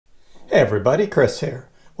Hey everybody, Chris here.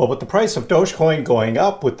 Well, with the price of Dogecoin going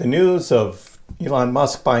up with the news of Elon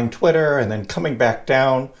Musk buying Twitter and then coming back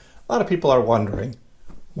down, a lot of people are wondering,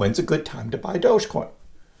 when's a good time to buy Dogecoin?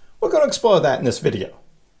 We're going to explore that in this video.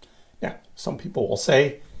 Now, some people will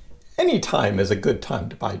say any time is a good time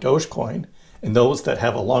to buy Dogecoin, and those that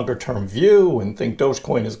have a longer term view and think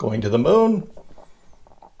Dogecoin is going to the moon,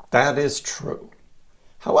 that is true.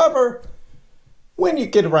 However, when you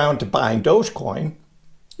get around to buying Dogecoin,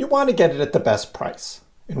 you want to get it at the best price.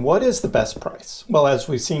 And what is the best price? Well, as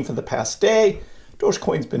we've seen for the past day,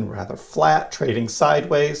 Dogecoin's been rather flat, trading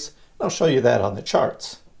sideways. And I'll show you that on the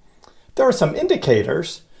charts. There are some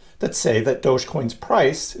indicators that say that Dogecoin's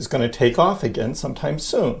price is going to take off again sometime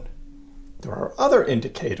soon. There are other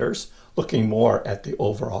indicators, looking more at the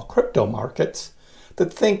overall crypto markets,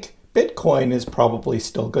 that think Bitcoin is probably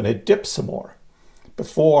still going to dip some more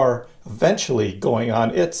before eventually going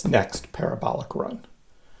on its next parabolic run.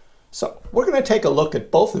 So we're going to take a look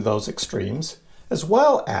at both of those extremes, as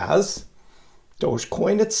well as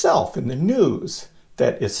Dogecoin itself in the news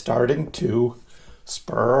that is starting to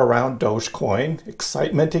spur around Dogecoin.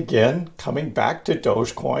 Excitement again, coming back to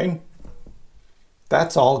Dogecoin.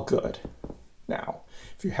 That's all good. Now,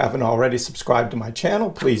 if you haven't already subscribed to my channel,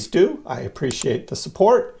 please do. I appreciate the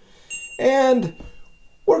support. And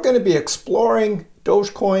we're going to be exploring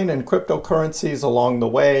Dogecoin and cryptocurrencies along the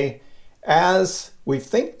way, as we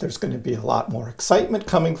think there's going to be a lot more excitement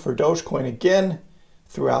coming for Dogecoin again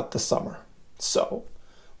throughout the summer. So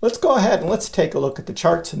let's go ahead and let's take a look at the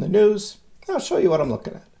charts in the news. I'll show you what I'm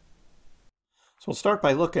looking at. So we'll start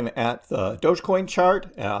by looking at the Dogecoin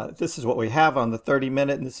chart. This is what we have on the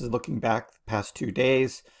 30-minute, and this is looking back the past 2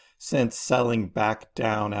 days since selling back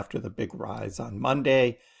down after the big rise on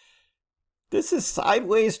Monday. This is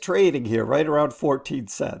sideways trading here, right around 14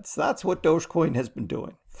 cents. That's what Dogecoin has been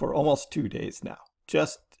doing for almost 2 days now.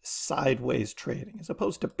 Just sideways trading, as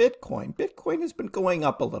opposed to Bitcoin. Bitcoin has been going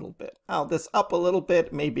up a little bit. Now, this up a little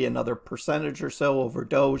bit, maybe another percentage or so over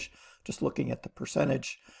Doge. Just looking at the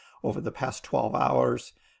percentage over the past 12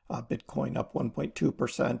 hours, Bitcoin up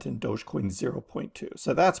 1.2% and Dogecoin 0.2.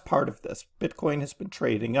 So that's part of this. Bitcoin has been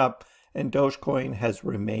trading up and Dogecoin has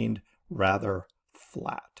remained rather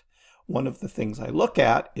flat. One of the things I look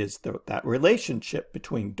at is that relationship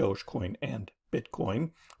between Dogecoin and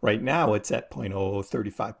Bitcoin. Right now it's at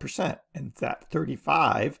 0.0035%, and that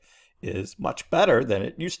 35 is much better than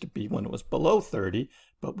it used to be when it was below 30.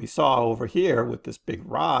 But we saw over here with this big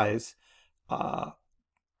rise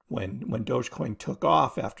when Dogecoin took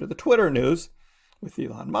off after the Twitter news with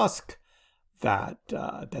Elon Musk,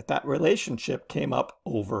 that relationship came up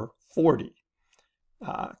over 40.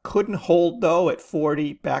 Couldn't hold though at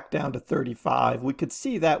 40, back down to 35. We could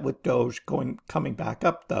see that with Doge coming back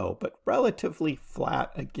up though, but relatively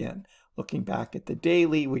flat again. Looking back at the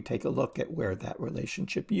daily, we take a look at where that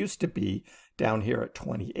relationship used to be down here at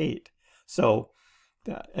 28. So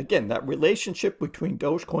again, that relationship between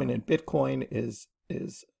Dogecoin and Bitcoin is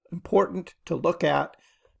important to look at,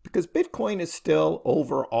 because Bitcoin is still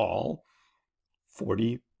overall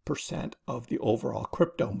 40% of the overall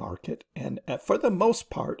crypto market. And for the most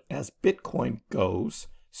part, as Bitcoin goes,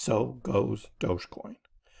 so goes Dogecoin.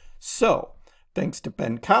 So thanks to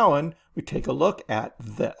Ben Cowan, we take a look at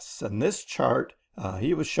this. And this chart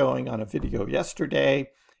he was showing on a video yesterday.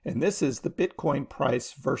 And this is the Bitcoin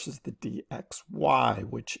price versus the DXY,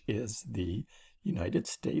 which is the United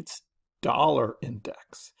States dollar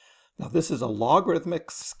index. Now, this is a logarithmic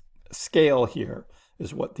scale here,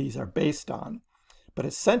 is what these are based on. But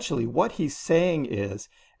essentially what he's saying is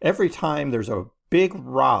every time there's a big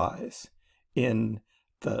rise in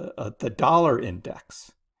the dollar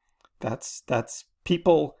index, that's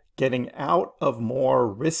people getting out of more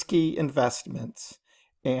risky investments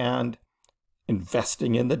and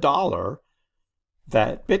investing in the dollar,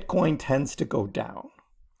 that Bitcoin tends to go down.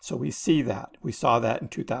 So we see that. We saw that in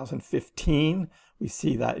 2015. We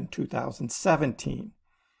see that in 2017.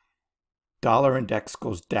 Dollar index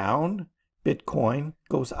goes down, Bitcoin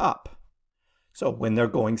goes up. So when they're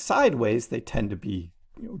going sideways, they tend to be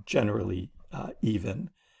generally even.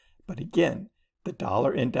 But again, the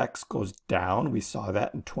dollar index goes down. We saw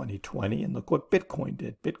that in 2020. And look what Bitcoin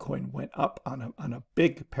did. Bitcoin went up on a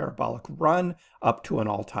big parabolic run up to an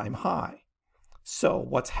all-time high. So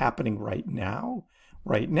what's happening right now?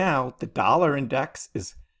 Right now, the dollar index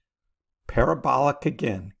is parabolic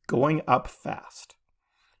again, going up fast.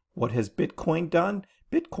 What has Bitcoin done?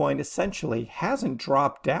 Bitcoin essentially hasn't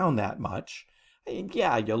dropped down that much.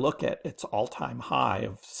 Yeah, you look at its all-time high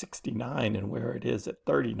of 69 and where it is at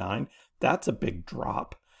 39. That's a big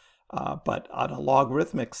drop. But on a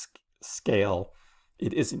logarithmic scale,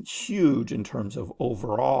 it isn't huge in terms of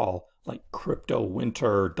overall, like crypto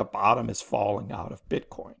winter, the bottom is falling out of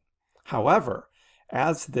Bitcoin. However,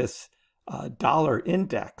 as this dollar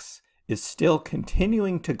index is still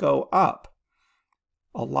continuing to go up,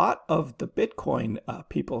 a lot of the Bitcoin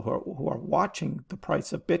people who are watching the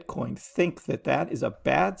price of Bitcoin think that that is a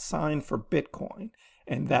bad sign for Bitcoin,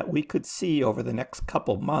 and that we could see over the next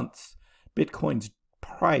couple months Bitcoin's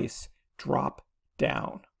price drop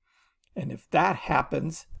down. And if that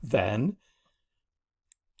happens, then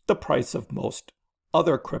the price of most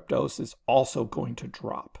other cryptos is also going to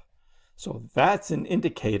drop. So that's an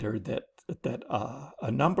indicator that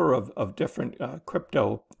a number of different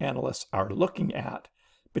crypto analysts are looking at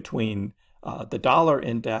between the dollar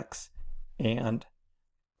index and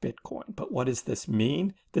Bitcoin. But what does this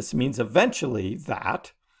mean? This means eventually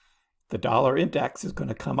that the dollar index is going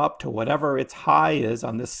to come up to whatever its high is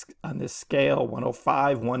on this scale,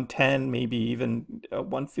 105, 110, maybe even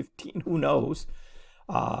 115, who knows.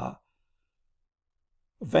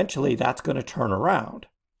 Eventually that's going to turn around.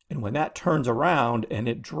 And when that turns around and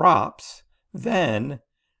it drops, then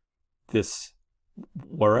this,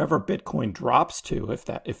 wherever Bitcoin drops to,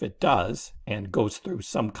 if it does and goes through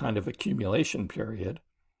some kind of accumulation period,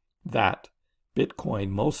 that Bitcoin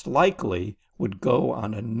most likely would go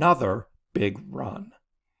on another big run.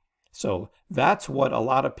 So that's what a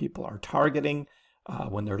lot of people are targeting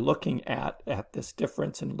when they're looking at this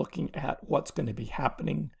difference and looking at what's going to be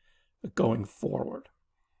happening going forward.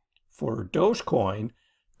 For Dogecoin,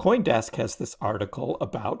 CoinDesk has this article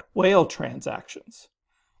about whale transactions.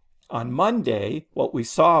 On Monday, what we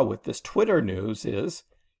saw with this Twitter news is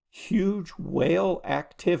huge whale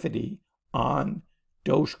activity on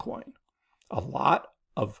Dogecoin. A lot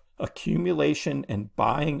of accumulation and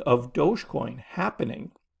buying of Dogecoin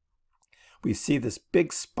happening. We see this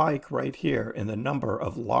big spike right here in the number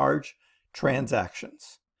of large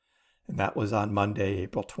transactions. And that was on Monday,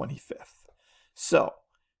 April 25th. So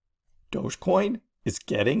Dogecoin is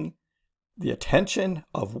getting the attention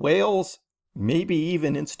of whales. Maybe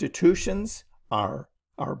even institutions are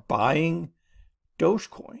buying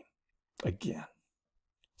Dogecoin again.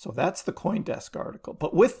 So that's the CoinDesk article.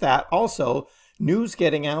 But with that, also news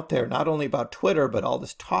getting out there, not only about Twitter, but all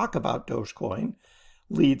this talk about Dogecoin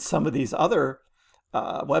leads some of these other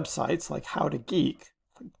websites like How to Geek.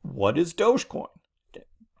 What is Dogecoin?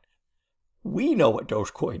 We know what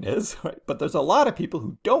Dogecoin is, right? But there's a lot of people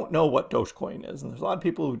who don't know what Dogecoin is. And there's a lot of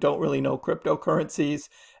people who don't really know cryptocurrencies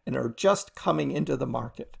and are just coming into the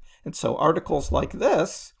market. And so articles like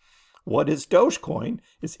this, What is Dogecoin,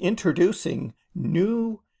 is introducing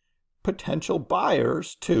new potential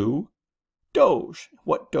buyers to Doge,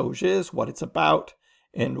 what Doge is, what it's about,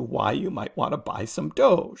 and why you might want to buy some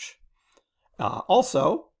Doge.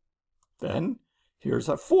 Also, then, here's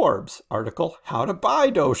a Forbes article, How to Buy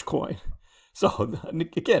Dogecoin. So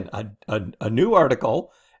again, a new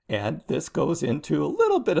article, and this goes into a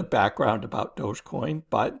little bit of background about Dogecoin,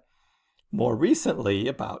 but more recently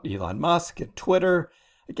about Elon Musk and Twitter.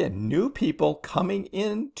 Again, new people coming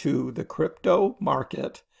into the crypto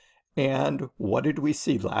market. And what did we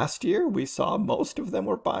see last year? We saw most of them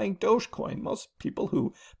were buying Dogecoin. Most people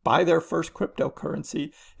who buy their first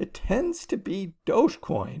cryptocurrency, it tends to be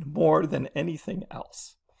Dogecoin more than anything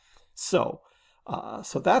else. So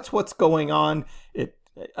that's what's going on.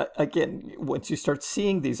 Again, once you start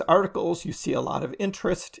seeing these articles, you see a lot of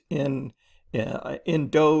interest in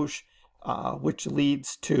Doge, which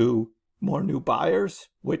leads to more new buyers,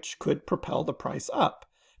 which could propel the price up.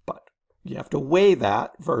 But you have to weigh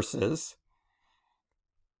that versus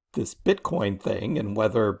this Bitcoin thing and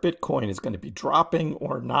whether Bitcoin is going to be dropping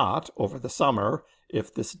or not over the summer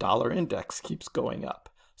if this dollar index keeps going up.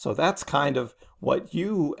 So that's kind of what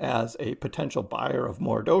you, as a potential buyer of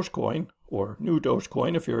more Dogecoin or new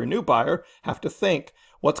Dogecoin, if you're a new buyer, have to think,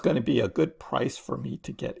 what's going to be a good price for me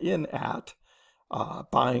to get in at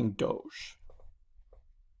buying Doge?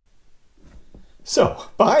 So,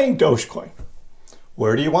 buying Dogecoin.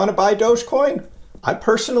 Where do you want to buy Dogecoin? I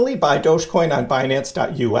personally buy Dogecoin on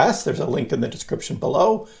Binance.us. There's a link in the description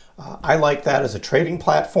below. I like that as a trading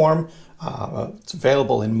platform. It's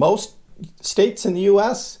available in most states in the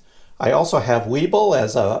US. I also have Webull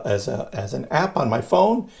as an app on my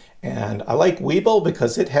phone. And I like Webull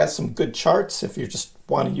because it has some good charts. If you just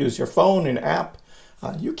want to use your phone and app,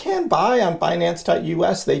 you can buy on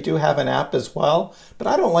Binance.us. They do have an app as well, but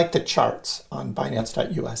I don't like the charts on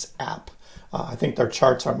Binance.us app. I think their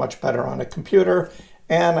charts are much better on a computer,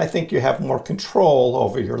 and I think you have more control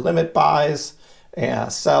over your limit buys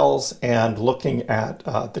and sells and looking at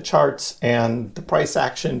the charts and the price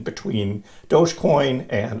action between Dogecoin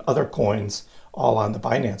and other coins all on the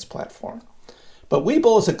Binance platform. But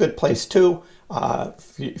Webull is a good place too.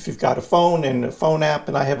 If you've got a phone and a phone app,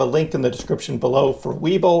 and I have a link in the description below for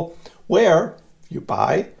Webull, where if you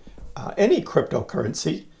buy any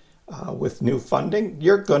cryptocurrency with new funding,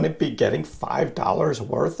 you're going to be getting $5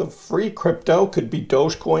 worth of free crypto. Could be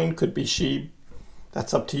Dogecoin, could be SHIB.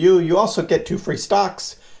 That's up to you. You also get 2 free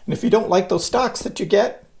stocks. And if you don't like those stocks that you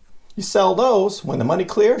get, you sell those. When the money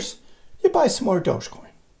clears, you buy some more Dogecoin.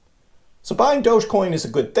 So buying Dogecoin is a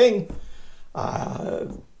good thing.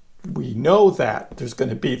 We know that there's going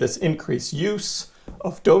to be this increased use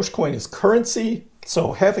of Dogecoin as currency.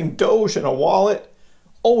 So having Doge in a wallet,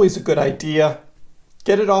 always a good idea.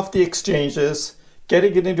 Get it off the exchanges,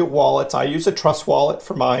 getting it into wallets. I use a Trust wallet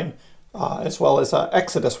for mine, as well as an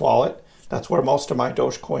Exodus wallet. That's where most of my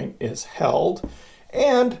Dogecoin is held.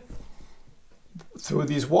 And through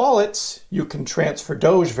these wallets, you can transfer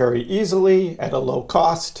Doge very easily at a low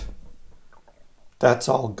cost. That's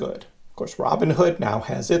all good. Of course, Robinhood now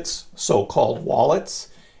has its so-called wallets,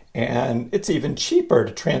 and it's even cheaper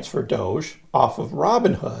to transfer Doge off of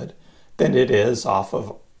Robinhood than it is off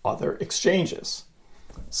of other exchanges.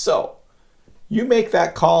 So you make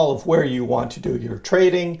that call of where you want to do your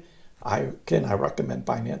trading. I recommend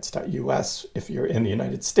Binance.us if you're in the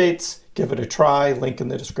United States. Give it a try, link in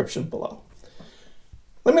the description below.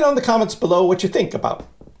 Let me know in the comments below what you think about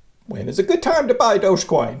when is a good time to buy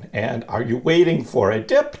Dogecoin, and are you waiting for a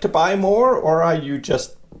dip to buy more, or are you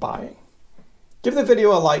just buying? Give the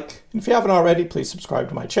video a like, and if you haven't already, please subscribe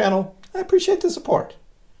to my channel. I appreciate the support.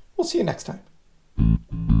 We'll see you next time.